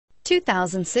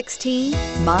2016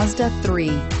 Mazda 3.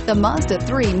 The Mazda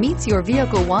 3 meets your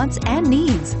vehicle wants and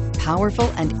needs.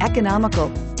 Powerful and economical,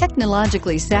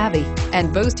 technologically savvy,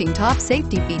 and boasting top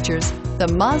safety features, the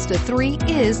Mazda 3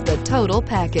 is the total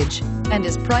package and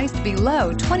is priced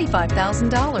below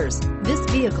 $25,000. This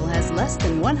vehicle has less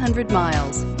than 100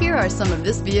 miles. Here are some of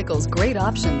this vehicle's great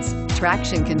options: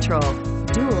 traction control,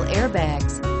 dual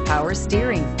airbags, power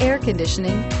steering, air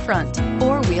conditioning, front,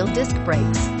 four-wheel disc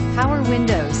brakes, power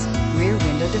windows, rear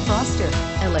window defroster,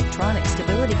 electronic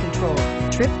stability control,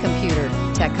 trip computer,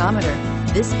 tachometer.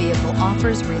 This vehicle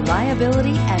offers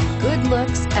reliability and good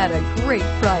looks at a great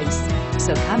price.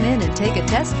 So come in and take a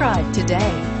test drive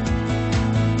today.